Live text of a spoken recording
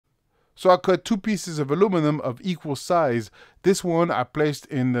So I cut 2 pieces of aluminum of equal size. This one I placed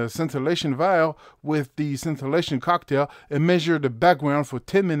in the scintillation vial with the scintillation cocktail and measured the background for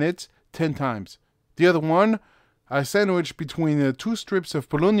 10 minutes, 10 times. The other one I sandwiched between 2 strips of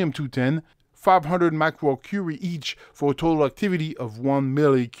polonium 210, 500 microcurie each for a total activity of 1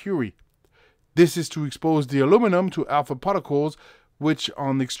 millicurie. This is to expose the aluminum to alpha particles, which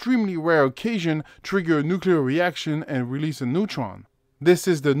on extremely rare occasion trigger a nuclear reaction and release a neutron. This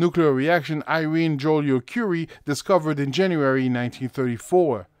is the nuclear reaction Irene Joliot-Curie discovered in January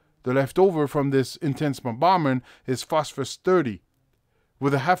 1934. The leftover from this intense bombardment is phosphorus 30,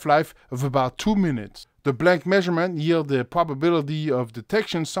 with a half-life of about 2 minutes. The blank measurement yields a probability of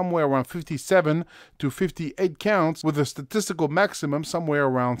detection somewhere around 57 to 58 counts, with a statistical maximum somewhere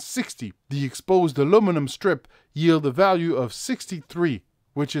around 60. The exposed aluminum strip yields a value of 63,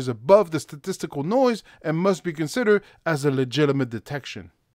 which is above the statistical noise and must be considered as a legitimate detection.